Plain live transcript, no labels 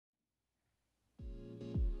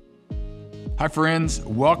Hi friends,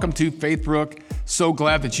 welcome to Faithbrook. So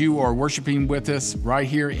glad that you are worshiping with us right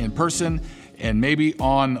here in person and maybe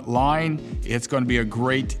online. It's going to be a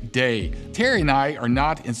great day. Terry and I are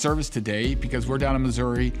not in service today because we're down in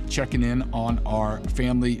Missouri checking in on our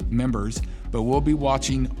family members, but we'll be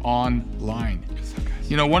watching online.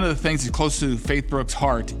 You know, one of the things that's close to Faithbrook's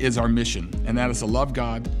heart is our mission, and that is to love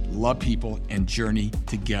God, love people, and journey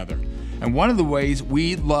together. And one of the ways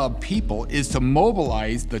we love people is to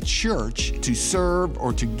mobilize the church to serve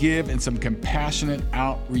or to give in some compassionate,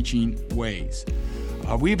 outreaching ways.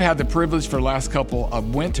 We've had the privilege for the last couple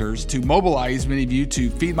of winters to mobilize many of you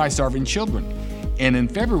to Feed My Starving Children. And in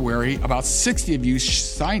February, about 60 of you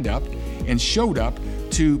signed up and showed up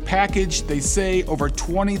to package, they say, over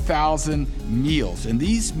 20,000 meals. And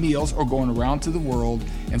these meals are going around to the world,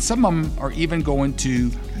 and some of them are even going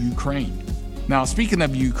to Ukraine. Now, speaking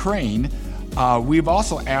of Ukraine, we've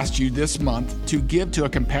also asked you this month to give to a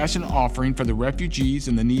compassion offering for the refugees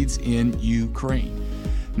and the needs in Ukraine.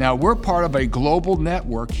 Now, we're part of a global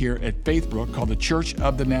network here at Faithbrook called the Church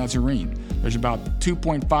of the Nazarene. There's about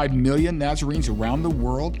 2.5 million Nazarenes around the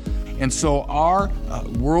world. And so our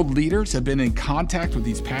world leaders have been in contact with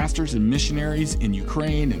these pastors and missionaries in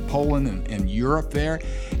Ukraine and Poland and Europe there.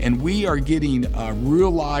 And we are getting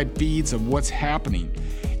real live feeds of what's happening.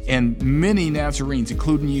 And many Nazarenes,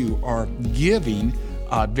 including you, are giving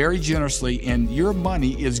very generously, and your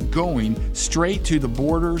money is going straight to the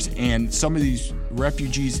borders and some of these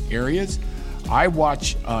refugees areas. I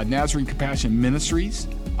watch Nazarene Compassion Ministries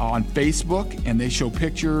on Facebook, and they show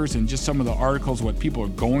pictures and just some of the articles, what people are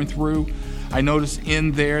going through. I noticed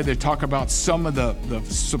in there, they talk about some of the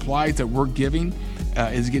supplies that we're giving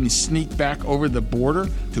is getting sneaked back over the border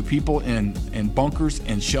to people in bunkers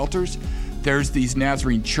and shelters. There's these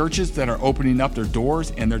Nazarene churches that are opening up their doors,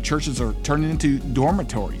 and their churches are turning into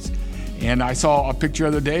dormitories. And I saw a picture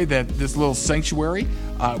the other day that this little sanctuary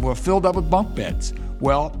was filled up with bunk beds.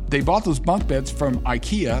 Well, they bought those bunk beds from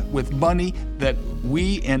IKEA with money that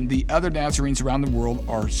we and the other Nazarenes around the world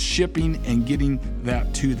are shipping and getting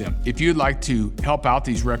that to them. If you'd like to help out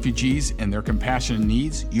these refugees and their compassionate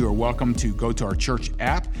needs, you are welcome to go to our church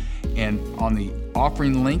app, and on the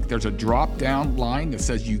offering link, there's a drop-down line that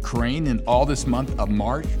says Ukraine, and all this month of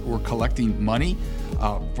March, we're collecting money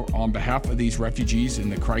on behalf of these refugees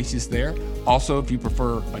and the crisis there. Also, if you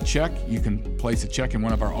prefer a check, you can place a check in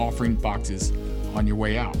one of our offering boxes on your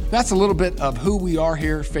way out. That's a little bit of who we are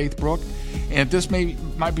here at Faithbrook. And if this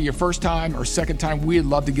might be your first time or second time, we'd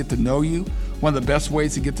love to get to know you. One of the best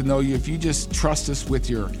ways to get to know you, if you just trust us with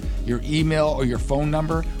your email or your phone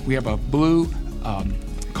number, we have a blue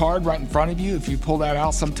card right in front of you. If you pull that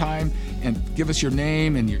out sometime and give us your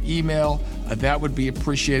name and your email, that would be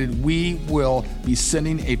appreciated. We will be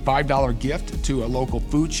sending a $5 gift to a local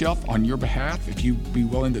food shelf on your behalf if you'd be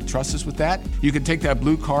willing to trust us with that. You can take that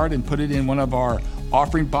blue card and put it in one of our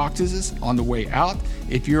offering boxes on the way out.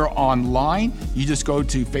 If you're online, you just go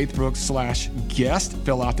to faithbrook.com/guest,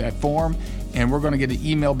 fill out that form, and we're going to get an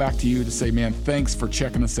email back to you to say, man, thanks for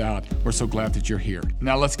checking us out. We're so glad that you're here.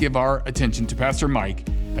 Now let's give our attention to Pastor Mike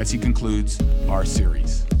as he concludes our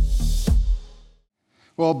series.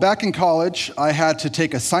 Well, back in college, I had to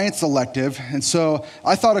take a science elective, and so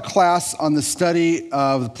I thought a class on the study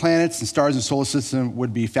of the planets and stars and solar system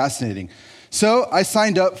would be fascinating. So I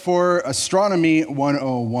signed up for Astronomy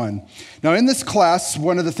 101. Now in this class,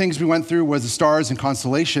 one of the things we went through was the stars and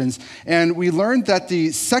constellations, and we learned that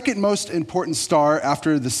the second most important star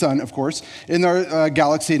after the sun, of course, in our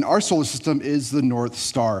galaxy, in our solar system, is the North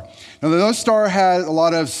Star. Now the North Star had a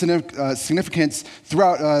lot of significance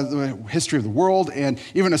throughout the history of the world, and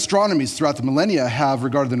even astronomies throughout the millennia have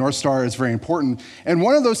regarded the North Star as very important. And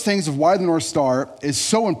one of those things of why the North Star is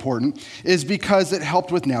so important is because it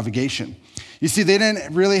helped with navigation. You see, they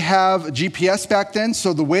didn't really have GPS back then,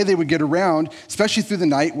 so the way they would get around, especially through the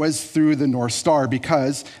night, was through the North Star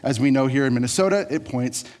because, as we know here in Minnesota, it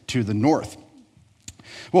points to the north.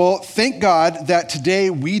 Well, thank God that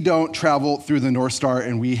today we don't travel through the North Star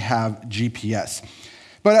and we have GPS.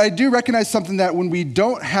 But I do recognize something that when we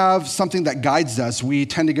don't have something that guides us, we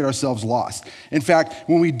tend to get ourselves lost. In fact,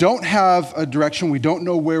 when we don't have a direction, we don't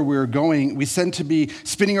know where we're going, we tend to be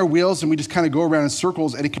spinning our wheels and we just kind of go around in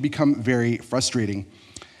circles, and it can become very frustrating.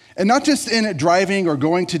 And not just in driving or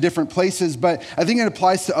going to different places, but I think it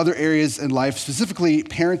applies to other areas in life, specifically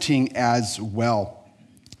parenting as well.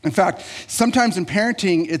 In fact, sometimes in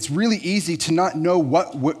parenting, it's really easy to not know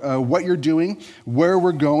what you're doing, where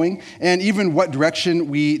we're going, and even what direction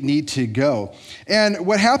we need to go. And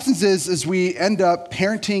what happens is we end up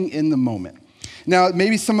parenting in the moment. Now,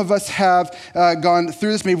 maybe some of us have gone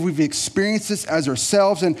through this. Maybe we've experienced this as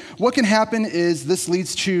ourselves. And what can happen is this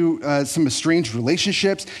leads to some estranged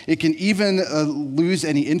relationships. It can even lose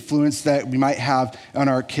any influence that we might have on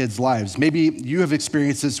our kids' lives. Maybe you have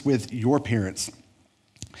experienced this with your parents.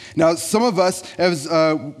 Now, some of us, as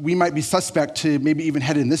we might be suspect to maybe even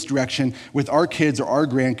head in this direction with our kids or our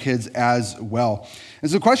grandkids as well. And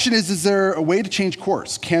so the question is there a way to change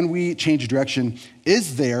course? Can we change direction?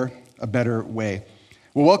 Is there a better way?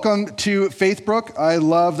 Well, welcome to Faithbrook. I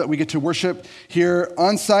love that we get to worship here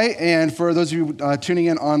on site. And for those of you tuning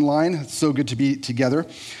in online, it's so good to be together.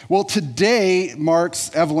 Well, today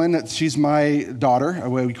marks Evelyn. She's my daughter.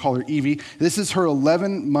 We call her Evie. This is her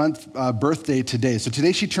 11-month birthday today. So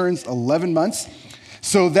today she turns 11 months.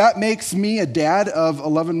 So that makes me a dad of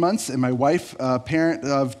 11 months and my wife a parent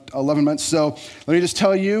of 11 months. So let me just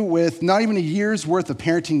tell you, with not even a year's worth of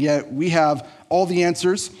parenting yet, we have all the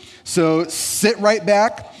answers. So sit right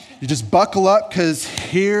back. You just buckle up because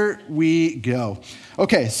here we go.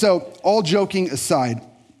 Okay, so all joking aside,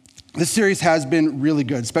 this series has been really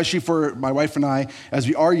good, especially for my wife and I, as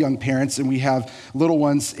we are young parents and we have little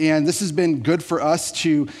ones. And this has been good for us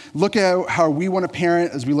to look at how we want to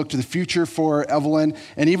parent as we look to the future for Evelyn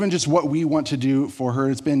and even just what we want to do for her.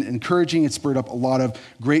 It's been encouraging. It's spurred up a lot of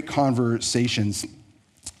great conversations.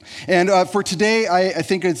 And for today, I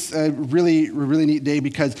think it's a really neat day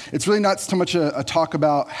because it's really not so much a talk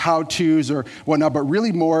about how-tos or whatnot, but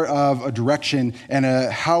really more of a direction and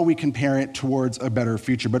how we can parent towards a better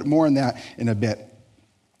future. But more on that in a bit.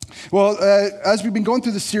 Well, as we've been going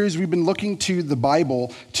through this series, we've been looking to the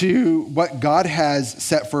Bible, to what God has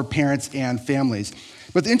set for parents and families.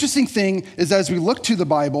 But the interesting thing is that as we look to the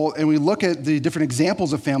Bible and we look at the different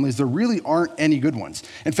examples of families, there really aren't any good ones.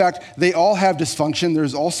 In fact, they all have dysfunction.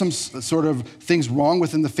 There's all some sort of things wrong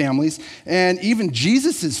within the families. And even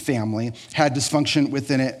Jesus' family had dysfunction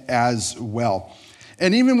within it as well.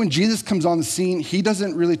 And even when Jesus comes on the scene, he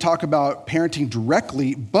doesn't really talk about parenting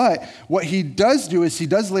directly, but what he does do is he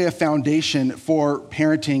does lay a foundation for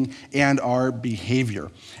parenting and our behavior.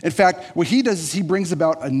 In fact, what he does is he brings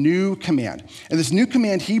about a new command. And this new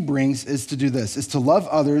command he brings is to do this, is to love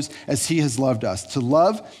others as he has loved us, to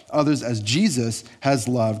love others as Jesus has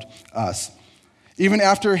loved us. Even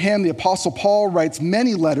after him, the Apostle Paul writes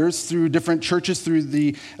many letters through different churches through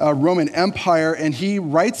the Roman Empire, and he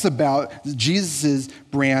writes about Jesus'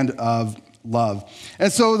 brand of love.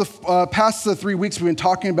 And so the past 3 weeks, we've been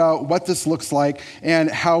talking about what this looks like and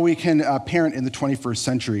how we can parent in the 21st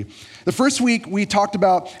century. The first week, we talked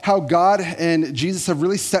about how God and Jesus have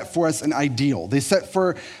really set for us an ideal. They set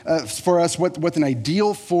for us what an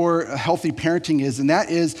ideal for healthy parenting is, and that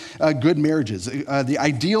is good marriages. The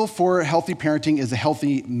ideal for healthy parenting is a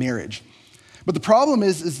healthy marriage. But the problem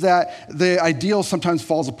is that the ideal sometimes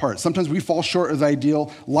falls apart. Sometimes we fall short of the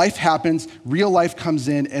ideal. Life happens, real life comes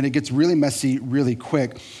in, and it gets really messy really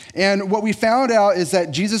quick. And what we found out is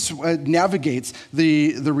that Jesus navigates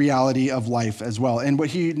the reality of life as well. And what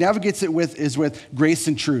he navigates it with is with grace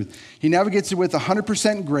and truth. He navigates it with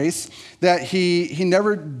 100% grace, that he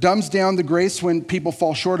never dumbs down the grace when people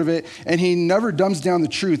fall short of it, and he never dumbs down the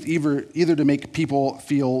truth either to make people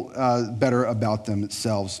feel better about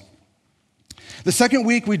themselves. The second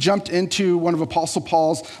week, we jumped into one of Apostle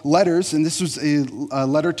Paul's letters, and this was a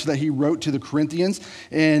letter that he wrote to the Corinthians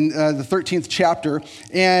in the 13th chapter,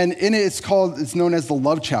 and in it, it's known as the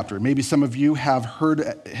love chapter. Maybe some of you have heard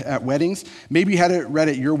at weddings. Maybe you had it read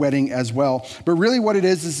at your wedding as well. But really what it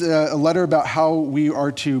is a letter about how we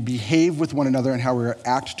are to behave with one another and how we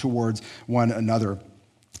act towards one another.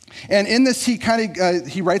 And in this,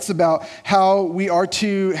 he writes about how we are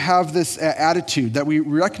to have this attitude, that we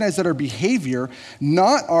recognize that our behavior,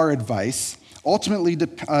 not our advice, ultimately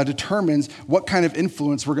determines what kind of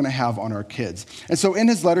influence we're going to have on our kids. And so in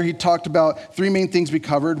his letter, he talked about three main things we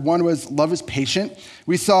covered. One was love is patient.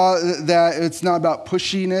 We saw that it's not about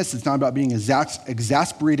pushiness. It's not about being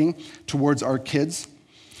exasperating towards our kids.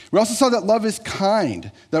 We also saw that love is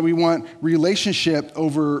kind, that we want relationship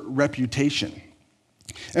over reputation.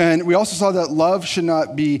 And we also saw that love should not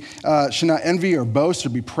envy or boast or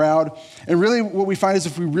be proud. And really what we find is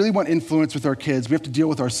if we really want influence with our kids, we have to deal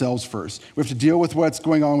with ourselves first. We have to deal with what's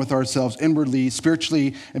going on with ourselves inwardly,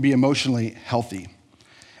 spiritually, and be emotionally healthy.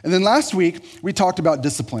 And then last week, we talked about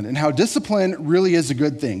discipline and how discipline really is a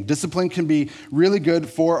good thing. Discipline can be really good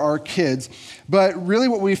for our kids. But really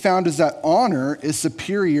what we found is that honor is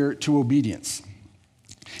superior to obedience.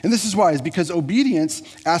 And this is why, is because obedience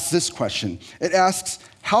asks this question. It asks,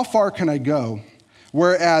 how far can I go?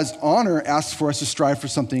 Whereas honor asks for us to strive for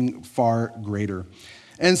something far greater.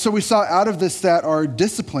 And so we saw out of this that our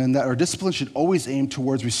discipline should always aim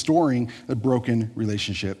towards restoring a broken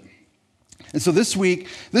relationship. And so this week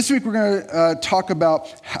we're going to talk about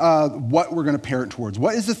what we're going to parent towards.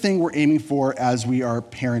 What is the thing we're aiming for as we are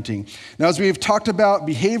parenting? Now, as we've talked about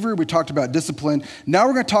behavior, we talked about discipline. Now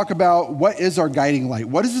we're going to talk about what is our guiding light.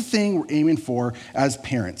 What is the thing we're aiming for as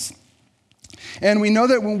parents? And we know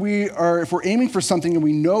that if we're aiming for something and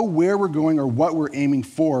we know where we're going or what we're aiming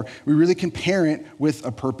for, we really can parent with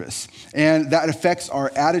a purpose. And that affects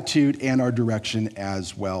our attitude and our direction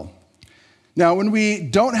as well. Now, when we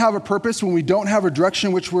don't have a purpose, when we don't have a direction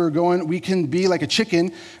in which we're going, we can be like a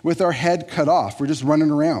chicken with our head cut off. We're just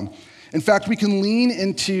running around. In fact, we can lean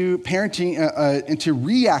into parenting, into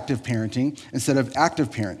reactive parenting instead of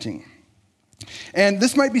active parenting. And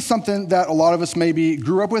this might be something that a lot of us maybe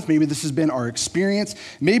grew up with. Maybe this has been our experience.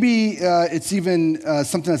 Maybe it's even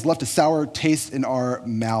something that's left a sour taste in our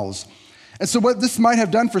mouths. And so what this might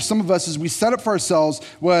have done for some of us is we set up for ourselves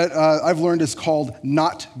what I've learned is called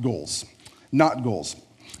not goals. Not goals.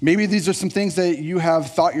 Maybe these are some things that you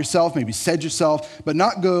have thought yourself, maybe said yourself, but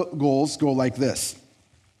not goals go like this.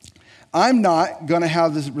 I'm not going to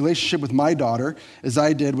have this relationship with my daughter as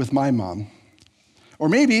I did with my mom. Or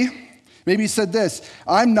maybe you said this,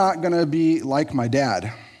 I'm not going to be like my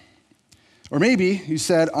dad. Or maybe you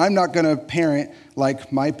said, I'm not going to parent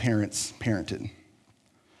like my parents parented.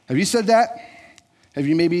 Have you said that? Have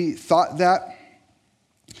you maybe thought that?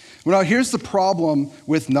 Well, now here's the problem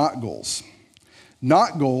with not goals.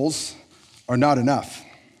 Not goals are not enough.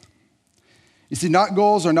 You see, not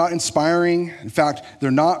goals are not inspiring. In fact,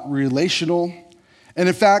 they're not relational. And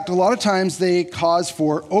in fact, a lot of times they cause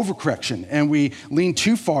for overcorrection, and we lean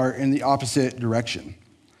too far in the opposite direction.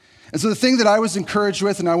 And so the thing that I was encouraged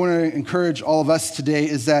with, and I want to encourage all of us today,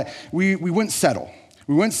 is that we wouldn't settle.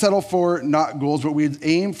 We wouldn't settle for not goals, but we'd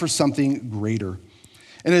aim for something greater.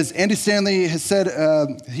 And as Andy Stanley has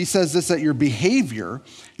said, he says this, that your behavior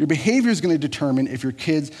is going to determine if your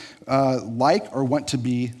kids like or want to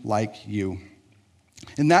be like you.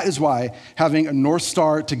 And that is why having a North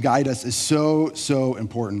Star to guide us is so, so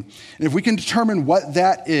important. And if we can determine what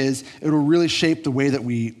that is, it will really shape the way that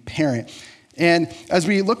we parent. And as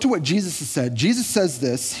we look to what Jesus has said, Jesus says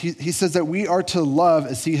this, he says that we are to love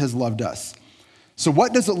as he has loved us. So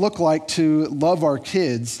what does it look like to love our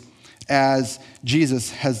kids as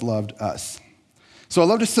Jesus has loved us? So I'd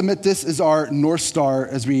love to submit this as our North Star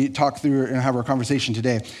as we talk through and have our conversation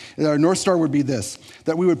today. Our North Star would be this,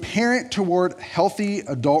 that we would parent toward healthy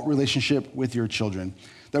adult relationship with your children.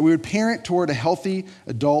 That we would parent toward a healthy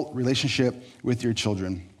adult relationship with your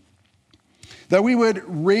children. That we would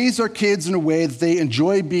raise our kids in a way that they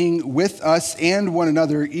enjoy being with us and one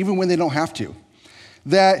another, even when they don't have to.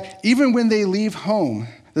 That even when they leave home,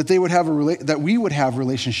 that they would have that we would have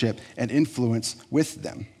relationship and influence with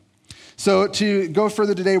them. So to go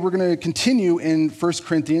further today, we're going to continue in 1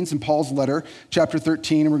 Corinthians in Paul's letter, chapter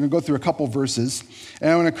 13, and we're going to go through a couple verses.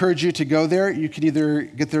 And I want to encourage you to go there. You could either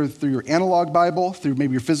get there through your analog Bible, through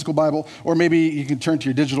maybe your physical Bible, or maybe you can turn to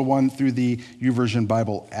your digital one through the YouVersion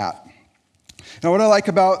Bible app. Now, what I like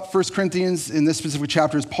about 1 Corinthians in this specific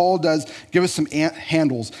chapter is Paul does give us some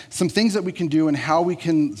handles, some things that we can do and how we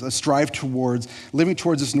can strive towards living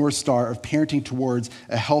towards this North Star of parenting towards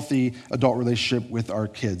a healthy adult relationship with our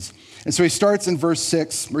kids. And so he starts in verse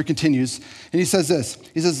 6, where he continues, and he says this.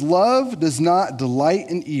 He says, love does not delight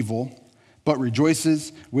in evil, but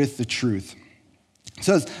rejoices with the truth. It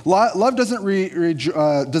says, love does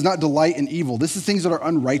not delight in evil. This is things that are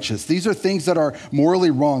unrighteous. These are things that are morally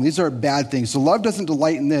wrong. These are bad things. So love doesn't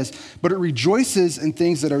delight in this, but it rejoices in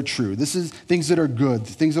things that are true. This is things that are good,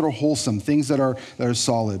 things that are wholesome, things that are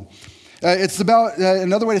solid. It's about,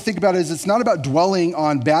 another way to think about it is it's not about dwelling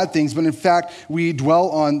on bad things, but in fact, we dwell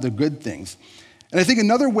on the good things. And I think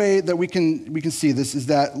another way that we can see this is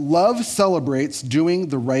that love celebrates doing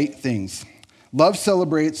the right things. Love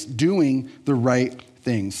celebrates doing the right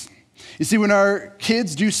things. You see, when our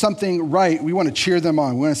kids do something right, we want to cheer them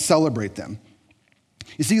on. We want to celebrate them.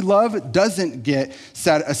 You see, love doesn't get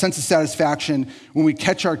a sense of satisfaction when we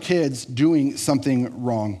catch our kids doing something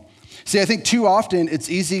wrong. See, I think too often it's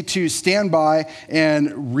easy to stand by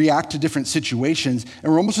and react to different situations,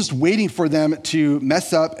 and we're almost just waiting for them to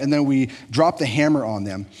mess up, and then we drop the hammer on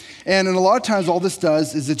them. And a lot of times all this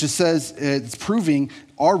does is it just says it's proving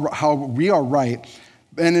how we are right.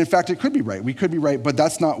 And in fact, it could be right. We could be right, but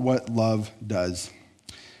that's not what love does.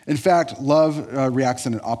 In fact, love reacts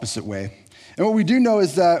in an opposite way. And what we do know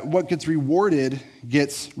is that what gets rewarded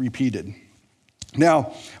gets repeated.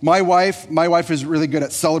 Now, my wife is really good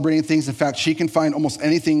at celebrating things. In fact, she can find almost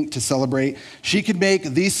anything to celebrate. She can make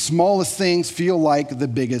these smallest things feel like the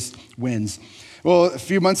biggest wins. Well, a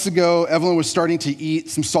few months ago, Evelyn was starting to eat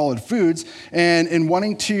some solid foods, and in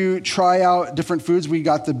wanting to try out different foods, we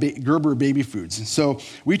got the Gerber baby foods. So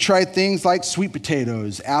we tried things like sweet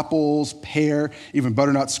potatoes, apples, pear, even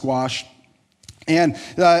butternut squash. And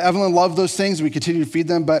Evelyn loved those things. We continued to feed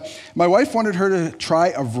them, but my wife wanted her to try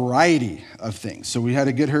a variety of things. So we had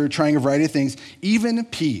to get her trying a variety of things, even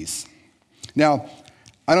peas. Now,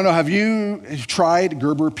 I don't know, have you tried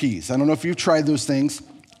Gerber peas? I don't know if you've tried those things.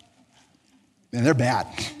 And they're bad.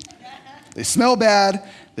 They smell bad.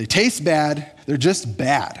 They taste bad. They're just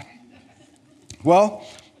bad. Well,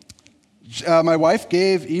 my wife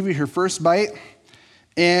gave Evie her first bite,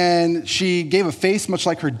 and she gave a face much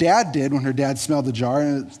like her dad did when her dad smelled the jar,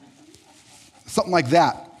 and something like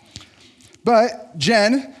that. But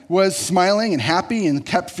Jen was smiling and happy and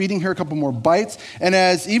kept feeding her a couple more bites. And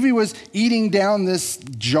as Evie was eating down this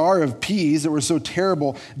jar of peas that were so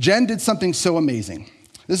terrible, Jen did something so amazing.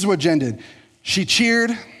 This is what Jen did. She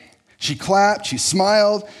cheered, she clapped, she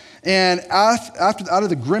smiled, and out of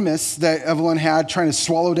the grimace that Evelyn had trying to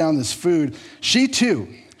swallow down this food, she too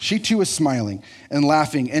was smiling and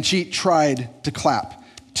laughing, and she tried to clap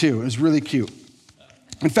too. It was really cute.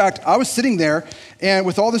 In fact, I was sitting there, and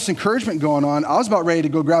with all this encouragement going on, I was about ready to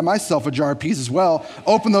go grab myself a jar of peas as well,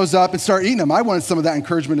 open those up, and start eating them. I wanted some of that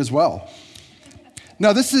encouragement as well.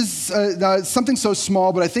 Now, this is something so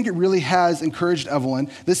small, but I think it really has encouraged Evelyn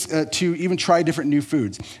to even try different new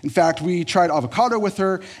foods. In fact, we tried avocado with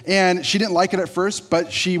her, and she didn't like it at first,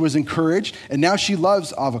 but she was encouraged, and now she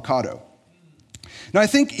loves avocado. Now, I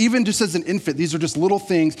think even just as an infant, these are just little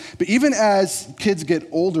things, but even as kids get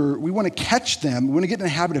older, we want to catch them. We want to get in the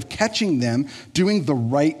habit of catching them doing the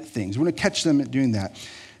right things. We want to catch them doing that.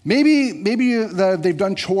 Maybe they've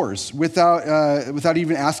done chores without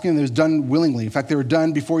even asking them. It was done willingly. In fact, they were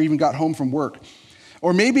done before you even got home from work.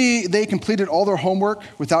 Or maybe they completed all their homework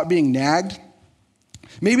without being nagged.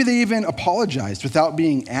 Maybe they even apologized without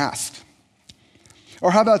being asked. Or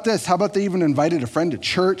how about this? How about they even invited a friend to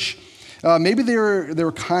church? Maybe they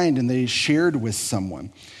were kind and they shared with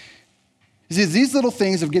someone. You see, these little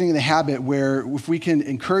things of getting in the habit where if we can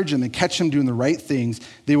encourage them and catch them doing the right things,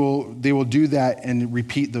 they will do that and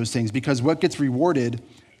repeat those things, because what gets rewarded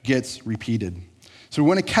gets repeated. So we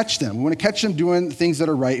want to catch them. We want to catch them doing things that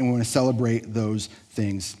are right, and we want to celebrate those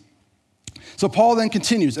things. So Paul then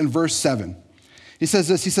continues in verse 7. He says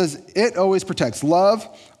this, he says, it always protects. Love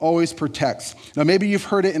always protects. Now, maybe you've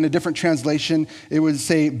heard it in a different translation. It would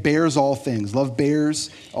say bears all things. Love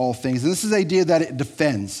bears all things. And this is the idea that it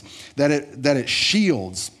defends, that it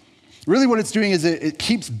shields. Really what it's doing is it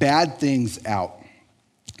keeps bad things out.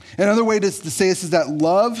 Another way to say this is that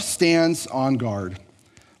love stands on guard.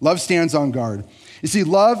 Love stands on guard. You see,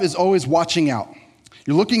 love is always watching out.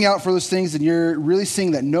 You're looking out for those things, and you're really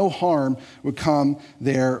seeing that no harm would come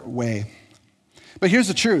their way. But here's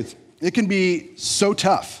the truth. It can be so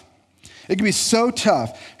tough. It can be so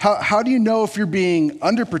tough. How do you know if you're being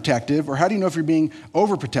underprotective, or how do you know if you're being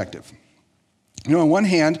overprotective? You know, on one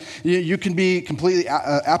hand, you can be completely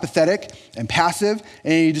apathetic and passive,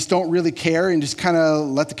 and you just don't really care and just kind of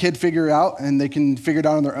let the kid figure it out, and they can figure it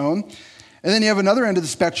out on their own. And then you have another end of the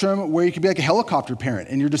spectrum where you can be like a helicopter parent,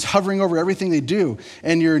 and you're just hovering over everything they do,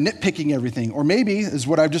 and you're nitpicking everything. Or maybe, is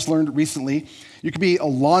what I've just learned recently, you could be a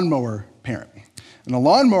lawnmower parent. And a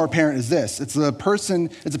lawnmower parent is this. It's a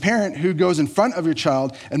parent who goes in front of your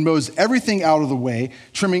child and mows everything out of the way,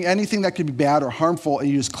 trimming anything that could be bad or harmful, and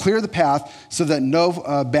you just clear the path so that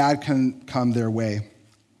no bad can come their way.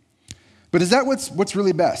 But is that what's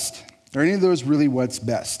really best? Are any of those really what's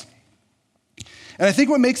best? And I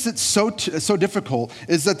think what makes it so difficult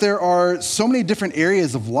is that there are so many different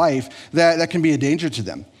areas of life that can be a danger to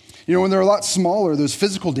them. You know, when they're a lot smaller, there's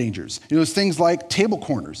physical dangers. You know, there's things like table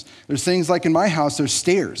corners. There's things like in my house, there's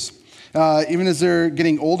stairs. Even as they're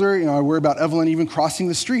getting older, you know, I worry about Evelyn even crossing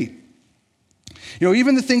the street. You know,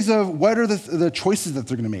 even the things of what are the choices that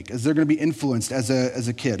they're going to make as they're going to be influenced as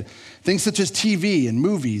a kid. Things such as TV and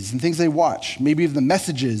movies and things they watch. Maybe the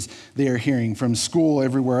messages they are hearing from school,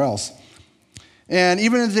 everywhere else. And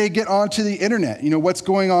even as they get onto the internet, you know, what's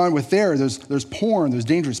going on with there's porn, there's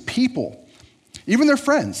dangerous people. Even their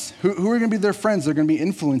friends, who are going to be their friends, they're going to be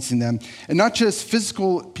influencing them. And not just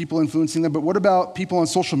physical people influencing them, but what about people on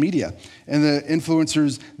social media and the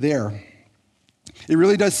influencers there? It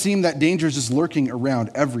really does seem that danger is just lurking around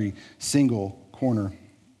every single corner.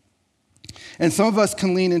 And some of us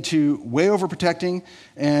can lean into way overprotecting,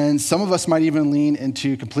 and some of us might even lean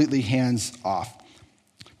into completely hands off.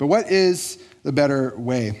 But what is the better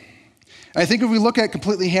way? I think if we look at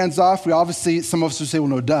completely hands-off, some of us would say, well,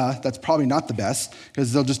 no, duh, that's probably not the best,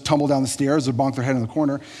 because they'll just tumble down the stairs or bonk their head in the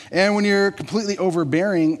corner. And when you're completely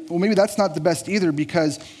overbearing, well, maybe that's not the best either,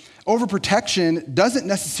 because overprotection doesn't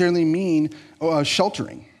necessarily mean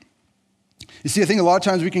sheltering. You see, I think a lot of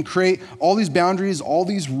times we can create all these boundaries, all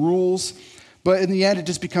these rules, but in the end, it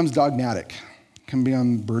just becomes dogmatic. It can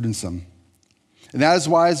become burdensome. And that is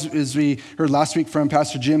why, as we heard last week from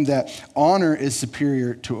Pastor Jim, that honor is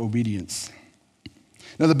superior to obedience.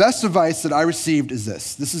 Now, the best advice that I received is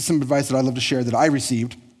this. This is some advice that I'd love to share that I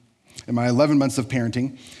received in my 11 months of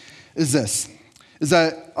parenting, is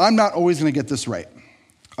that I'm not always going to get this right.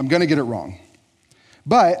 I'm going to get it wrong.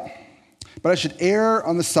 But I should err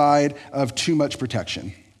on the side of too much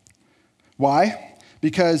protection. Why?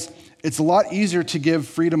 Because it's a lot easier to give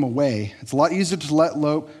freedom away. It's a lot easier to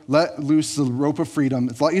let loose the rope of freedom.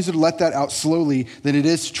 It's a lot easier to let that out slowly than it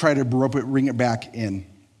is to try to bring it back in.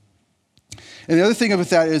 And the other thing with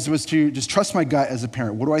that was to just trust my gut as a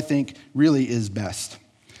parent. What do I think really is best?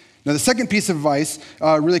 Now, the second piece of advice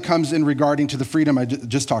really comes in regarding to the freedom I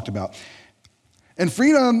just talked about. And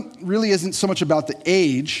freedom really isn't so much about the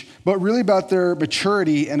age, but really about their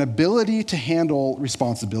maturity and ability to handle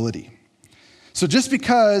responsibility. So just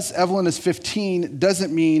because Evelyn is 15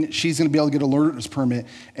 doesn't mean she's going to be able to get a learner's permit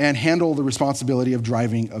and handle the responsibility of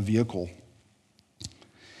driving a vehicle.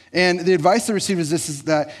 And the advice I received is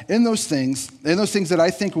that in those things that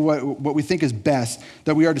I think what we think is best,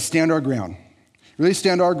 that we are to stand our ground, really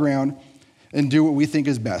stand our ground and do what we think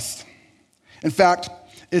is best. In fact,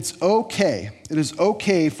 it is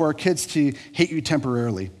okay for our kids to hate you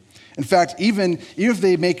temporarily. In fact, even if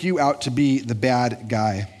they make you out to be the bad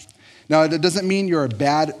guy. Now, it doesn't mean you're a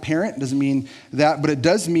bad parent, it doesn't mean that, but it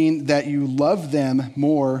does mean that you love them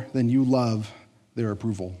more than you love their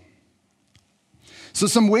approval. So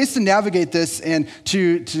some ways to navigate this and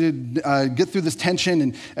to get through this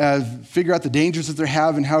tension and figure out the dangers that they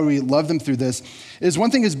have and how we love them through this is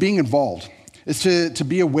one thing is being involved. Is to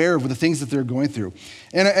be aware of the things that they're going through.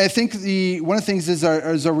 And I think one of the things is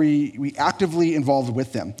are we actively involved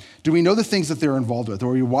with them? Do we know the things that they're involved with? Are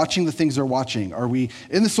we watching the things they're watching? Are we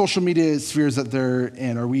in the social media spheres that they're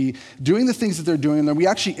in? Are we doing the things that they're doing? And are we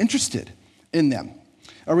actually interested in them?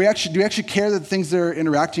 Do we actually care that the things they're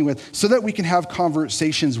interacting with so that we can have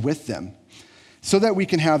conversations with them? So that we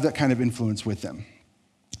can have that kind of influence with them?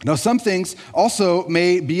 Now, some things also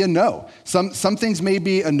may be a no. Some things may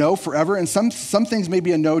be a no forever, and some things may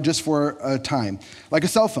be a no just for a time, like a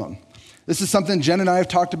cell phone. This is something Jen and I have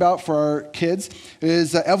talked about for our kids.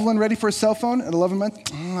 Is Evelyn ready for a cell phone at 11 months?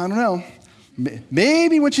 I don't know.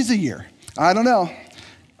 Maybe when she's a year. I don't know.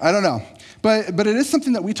 But it is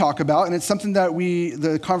something that we talk about, and it's something that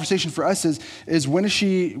the conversation for us is when is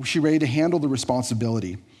she ready to handle the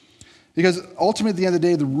responsibility? Because ultimately, at the end of the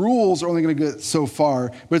day, the rules are only going to get so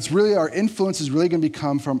far, but it's really our influence is really going to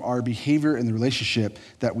come from our behavior and the relationship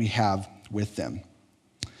that we have with them.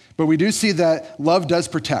 But we do see that love does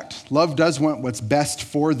protect. Love does want what's best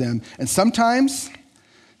for them. And sometimes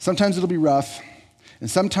it'll be rough,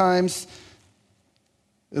 and sometimes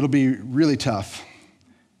it'll be really tough.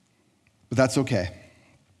 But that's okay.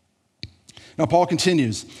 Now, Paul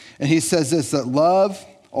continues, and he says this, that love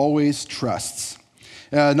always trusts.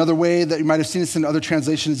 Another way that you might have seen this in other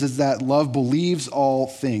translations is that love believes all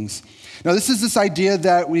things. Now, this is this idea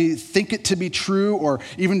that we think it to be true or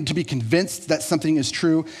even to be convinced that something is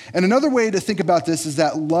true. And another way to think about this is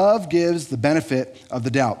that love gives the benefit of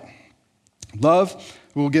the doubt. Love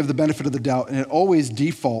will give the benefit of the doubt, and it always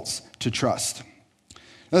defaults to trust.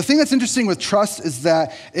 Now, the thing that's interesting with trust is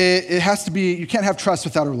that it has to be, you can't have trust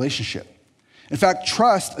without a relationship. In fact,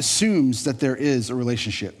 trust assumes that there is a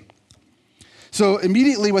relationship. So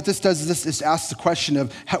immediately what this does is this asks the question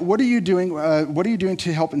of, what are you doing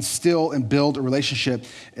to help instill and build a relationship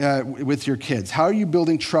with your kids? How are you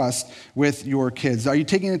building trust with your kids? Are you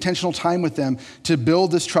taking intentional time with them to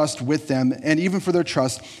build this trust with them and even for their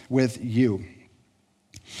trust with you?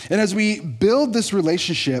 And as we build this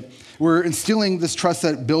relationship, we're instilling this trust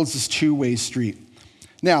that builds this two-way street.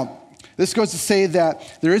 Now, this goes to say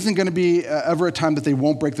that there isn't going to be ever a time that they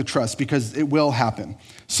won't break the trust, because it will happen.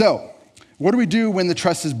 So, what do we do when the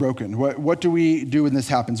trust is broken? What do we do when this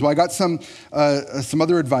happens? Well, I got some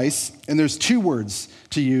other advice, and there's two words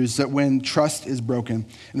to use that when trust is broken.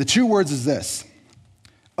 And the two words is this: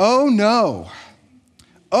 oh no,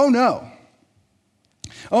 oh no.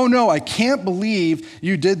 Oh no, I can't believe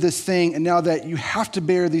you did this thing, and now that you have to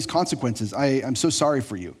bear these consequences, I'm so sorry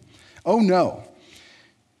for you. Oh no.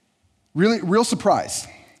 Really, real surprise.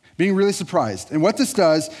 Being really surprised. And what this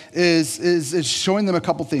does is showing them a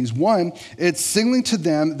couple things. One, it's signaling to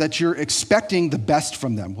them that you're expecting the best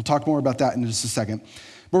from them. We'll talk more about that in just a second.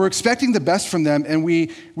 But we're expecting the best from them, and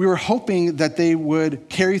we were hoping that they would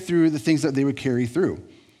carry through the things that they would carry through.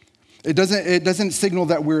 It doesn't signal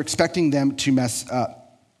that we're expecting them to mess up.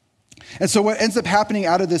 And so what ends up happening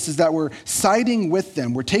out of this is that we're siding with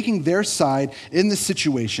them. We're taking their side in this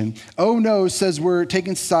situation. Oh no says we're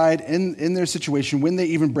taking side in their situation when they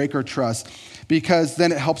even break our trust, because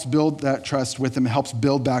then it helps build that trust with them. It helps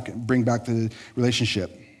bring back the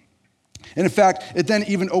relationship. And in fact, it then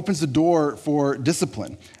even opens the door for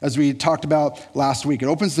discipline, as we talked about last week. It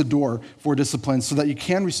opens the door for discipline so that you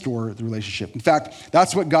can restore the relationship. In fact,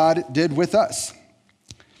 that's what God did with us.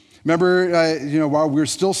 Remember, while we were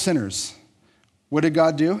still sinners, what did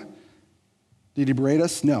God do? Did he berate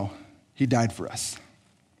us? No. He died for us.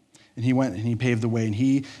 And he went and he paved the way, and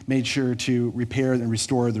he made sure to repair and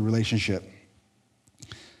restore the relationship.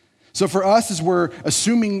 So for us, as we're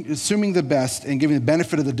assuming the best and giving the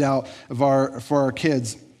benefit of the doubt for our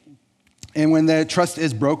kids, and when the trust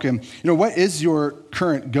is broken, what is your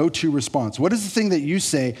current go-to response? What is the thing that you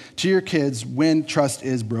say to your kids when trust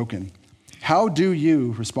is broken? How do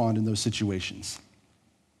you respond in those situations?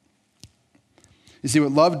 You see,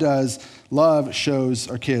 what love does, love shows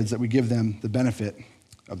our kids that we give them the benefit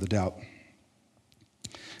of the doubt.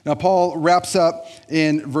 Now, Paul wraps up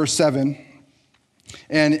in verse 7,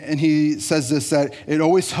 and he says this, that it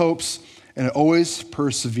always hopes and it always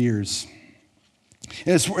perseveres.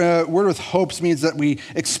 And this word with hopes means that we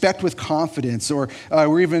expect with confidence, or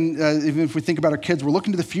we're even if we think about our kids, we're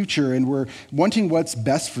looking to the future and we're wanting what's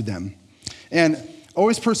best for them. And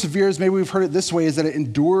always perseveres, maybe we've heard it this way, is that it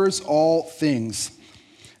endures all things.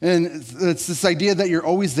 And it's this idea that you're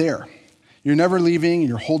always there. You're never leaving, and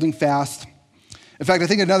you're holding fast. In fact, I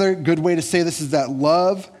think another good way to say this is that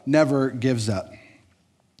love never gives up.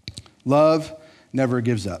 Love never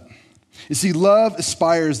gives up. You see, love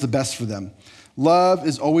aspires the best for them. Love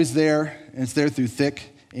is always there, and it's there through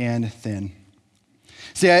thick and thin.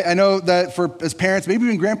 See, I know that as parents, maybe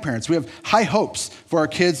even grandparents, we have high hopes for our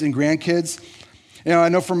kids and grandkids. I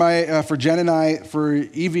know for Jen and I, for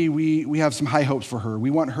Evie, we have some high hopes for her. We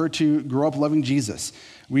want her to grow up loving Jesus.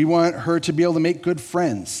 We want her to be able to make good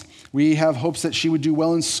friends. We have hopes that she would do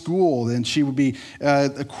well in school, and she would be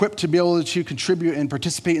equipped to be able to contribute and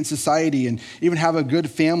participate in society and even have a good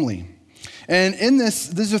family. And in this,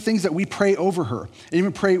 these are things that we pray over her, and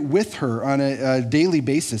even pray with her on a daily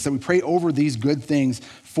basis, that we pray over these good things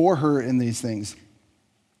for her in these things.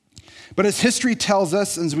 But as history tells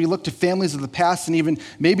us, as we look to families of the past and even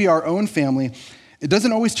maybe our own family, it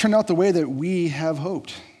doesn't always turn out the way that we have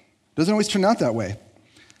hoped. It doesn't always turn out that way.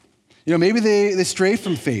 Maybe they stray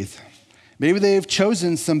from faith. Maybe they've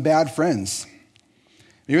chosen some bad friends.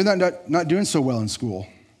 Maybe they're not doing so well in school.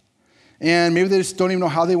 And maybe they just don't even know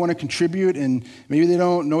how they want to contribute, and maybe they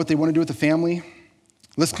don't know what they want to do with the family.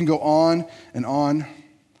 The list can go on and on.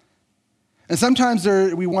 And sometimes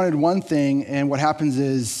we wanted one thing, and what happens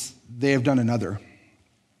is they have done another.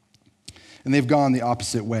 And they've gone the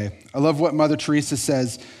opposite way. I love what Mother Teresa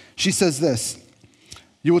says. She says this: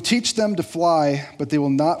 "You will teach them to fly, but they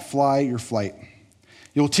will not fly your flight.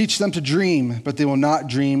 You will teach them to dream, but they will not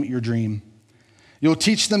dream your dream. You will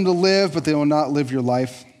teach them to live, but they will not live your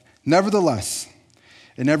life. Nevertheless,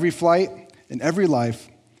 in every flight, in every life,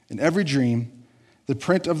 in every dream, the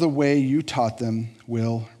print of the way you taught them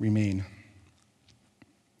will remain."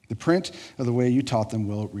 The print of the way you taught them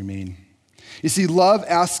will remain. You see, love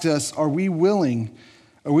asks us, are we willing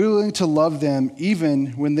to love them even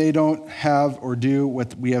when they don't have or do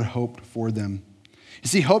what we had hoped for them? You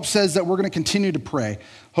see, hope says that we're going to continue to pray.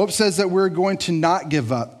 Hope says that we're going to not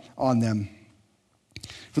give up on them.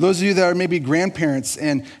 For those of you that are maybe grandparents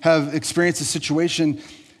and have experienced a situation,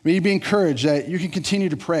 may you be encouraged that you can continue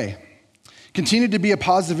to pray. Continue to be a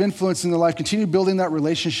positive influence in their life. Continue building that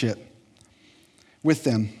relationship with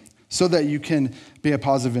them so that you can be a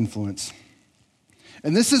positive influence.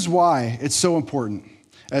 And this is why it's so important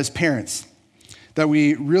as parents that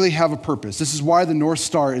we really have a purpose. This is why the North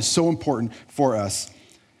Star is so important for us,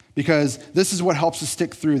 because this is what helps us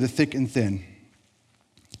stick through the thick and thin.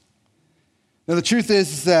 Now, the truth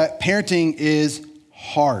is that parenting is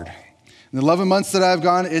hard. In the 11 months that I've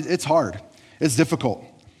gone, it's hard. It's difficult.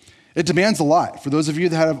 It demands a lot. For those of you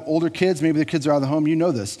that have older kids, maybe the kids are out of the home, you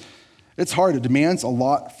know this. It's hard. It demands a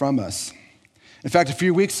lot from us. In fact, a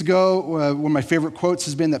few weeks ago, one of my favorite quotes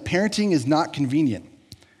has been that parenting is not convenient.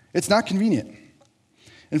 It's not convenient.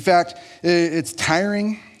 In fact, it's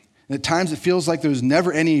tiring, and at times it feels like there's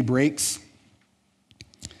never any breaks.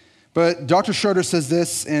 But Dr. Schroeder says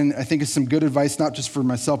this, and I think it's some good advice, not just for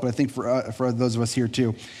myself, but I think for those of us here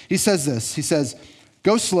too. He says this. He says,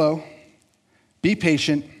 go slow, be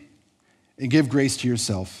patient, and give grace to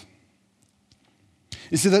yourself.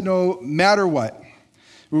 You see that no matter what,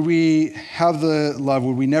 would we have the love,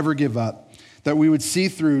 would we never give up, that we would see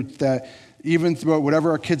through that even throughout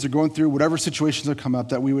whatever our kids are going through, whatever situations that come up,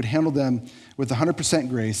 that we would handle them with 100%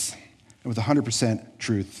 grace and with 100%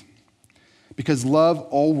 truth. Because love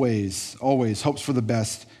always, always hopes for the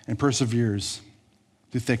best and perseveres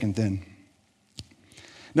through thick and thin.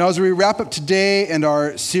 Now, as we wrap up today and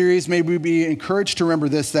our series, may we be encouraged to remember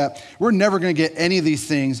this, that we're never going to get any of these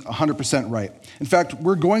things 100% right. In fact,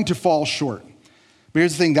 we're going to fall short. But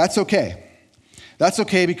here's the thing, that's okay. That's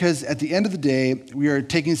okay because at the end of the day, we are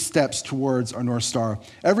taking steps towards our North Star.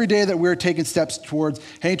 Every day that we're taking steps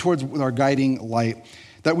heading towards with our guiding light,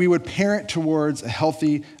 that we would parent towards a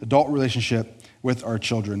healthy adult relationship with our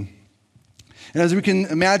children. And as we can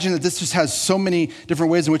imagine that this just has so many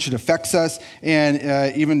different ways in which it affects us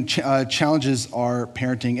and even challenges our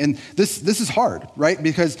parenting. And this is hard, right?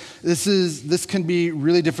 Because this can be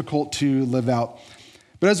really difficult to live out.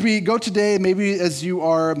 But as we go today, maybe as you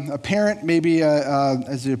are a parent, maybe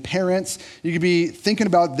as your parents, you could be thinking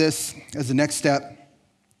about this as the next step.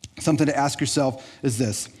 Something to ask yourself is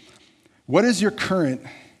this. What is your current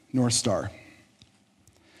North Star?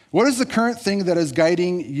 What is the current thing that is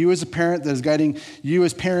guiding you as a parent, that is guiding you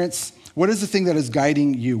as parents? What is the thing that is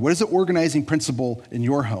guiding you? What is the organizing principle in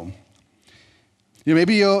your home?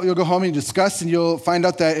 Maybe you'll go home and discuss and you'll find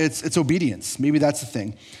out that it's obedience. Maybe that's the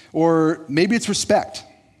thing. Or maybe it's respect.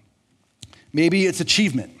 Maybe it's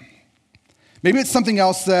achievement. Maybe it's something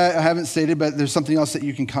else that I haven't stated, but there's something else that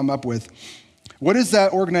you can come up with. What is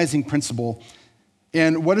that organizing principle?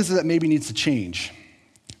 And what is it that maybe needs to change?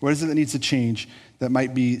 What is it that needs to change that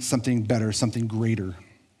might be something better, something greater?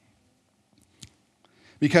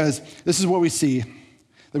 Because this is what we see.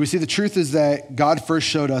 That we see the truth is that God first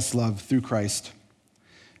showed us love through Christ.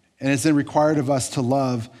 And it's then required of us to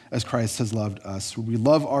love as Christ has loved us. We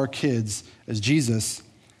love our kids as Jesus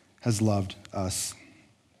has loved us.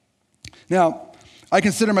 Now, I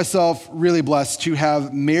consider myself really blessed to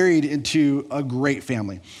have married into a great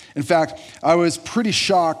family. In fact, I was pretty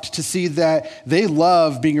shocked to see that they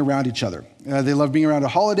love being around each other. They love being around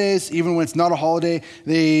at holidays. Even when it's not a holiday,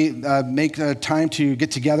 they make time to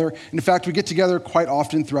get together. And in fact, we get together quite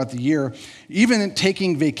often throughout the year, even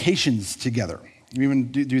taking vacations together. We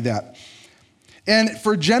even do that. And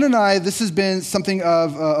for Jen and I, this has been something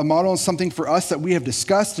of a model and something for us that we have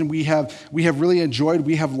discussed and we have really enjoyed,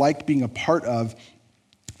 we have liked being a part of.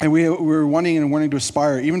 And we're wanting to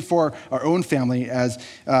aspire, even for our own family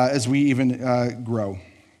as we even grow.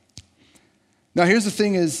 Now, here's the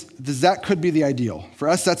thing is that could be the ideal. For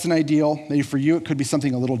us, that's an ideal. Maybe for you, it could be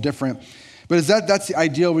something a little different. But that's the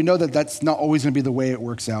ideal. We know that that's not always going to be the way it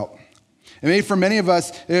works out. And maybe for many of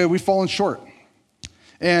us, we've fallen short.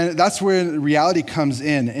 And that's where reality comes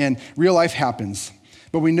in and real life happens.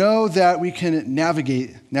 But we know that we can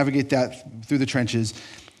navigate that through the trenches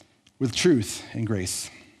with truth and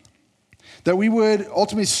grace. That we would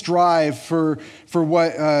ultimately strive for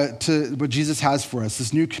what Jesus has for us,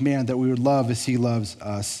 this new command that we would love as he loves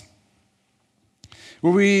us.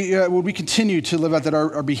 Will we continue to live out that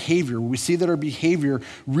our behavior, we see that our behavior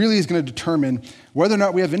really is going to determine whether or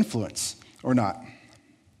not we have influence or not.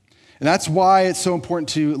 And that's why it's so important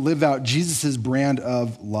to live out Jesus' brand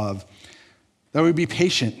of love. That we be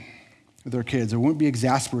patient with our kids. That we wouldn't be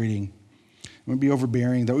exasperating. We wouldn't be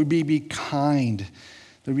overbearing. That we be kind.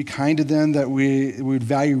 That we be kind to them. That we would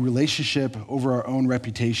value relationship over our own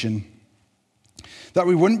reputation. That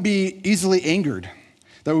we wouldn't be easily angered.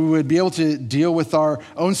 That we would be able to deal with our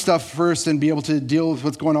own stuff first and be able to deal with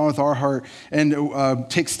what's going on with our heart and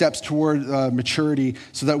take steps toward maturity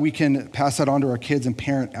so that we can pass that on to our kids and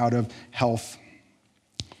parent out of health.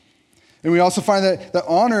 And we also find that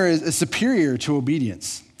honor is superior to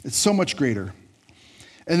obedience. It's so much greater.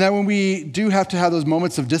 And that when we do have to have those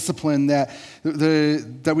moments of discipline that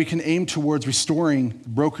we can aim towards restoring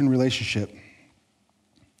broken relationship.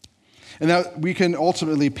 And that we can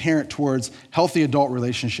ultimately parent towards healthy adult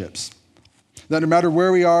relationships. That no matter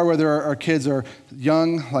where we are, whether our kids are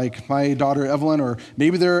young, like my daughter Evelyn, or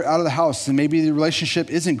maybe they're out of the house and maybe the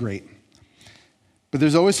relationship isn't great. But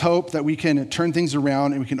there's always hope that we can turn things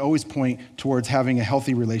around and we can always point towards having a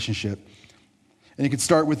healthy relationship. And it can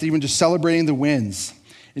start with even just celebrating the wins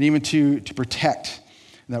and even to protect,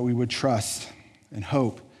 and that we would trust and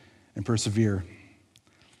hope and persevere.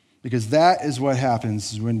 Because that is what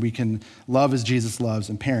happens when we can love as Jesus loves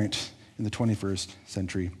and parent in the 21st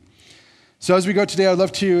century. So as we go today, I'd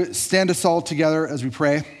love to stand us all together as we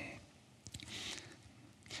pray.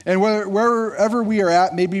 And wherever we are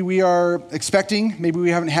at, maybe we are expecting, maybe we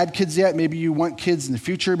haven't had kids yet, maybe you want kids in the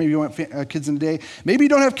future, maybe you want kids in the day, maybe you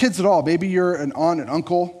don't have kids at all, maybe you're an aunt, an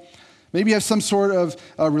uncle, maybe you have some sort of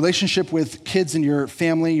relationship with kids in your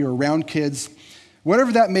family, you're around kids.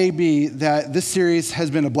 Whatever that may be, that this series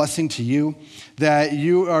has been a blessing to you, that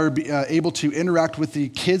you are able to interact with the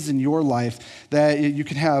kids in your life, that you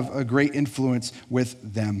can have a great influence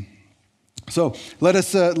with them. So let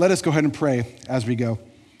us go ahead and pray as we go.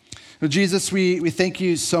 Jesus, we thank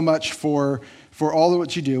you so much for all of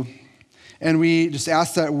what you do. And we just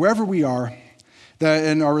ask that wherever we are, that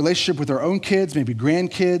in our relationship with our own kids, maybe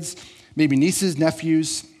grandkids, maybe nieces,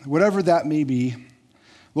 nephews, whatever that may be,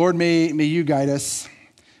 Lord, may you guide us.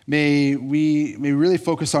 May we really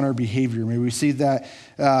focus on our behavior. May we see that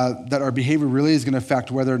our behavior really is going to affect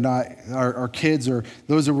whether or not our kids or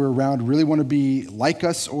those that we're around really want to be like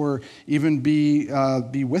us or even be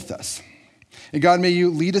with us. And God, may you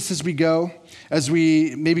lead us as we go, as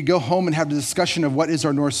we maybe go home and have the discussion of what is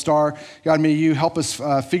our North Star. God, may you help us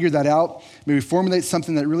figure that out. May we formulate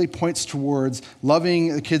something that really points towards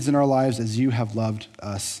loving the kids in our lives as you have loved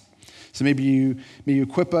us. So may you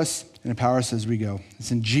equip us and empower us as we go.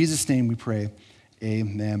 It's in Jesus' name we pray.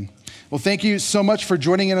 Amen. Well, thank you so much for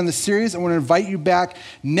joining in on this series. I want to invite you back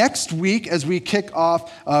next week as we kick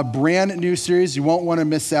off a brand new series. You won't want to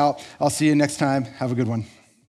miss out. I'll see you next time. Have a good one.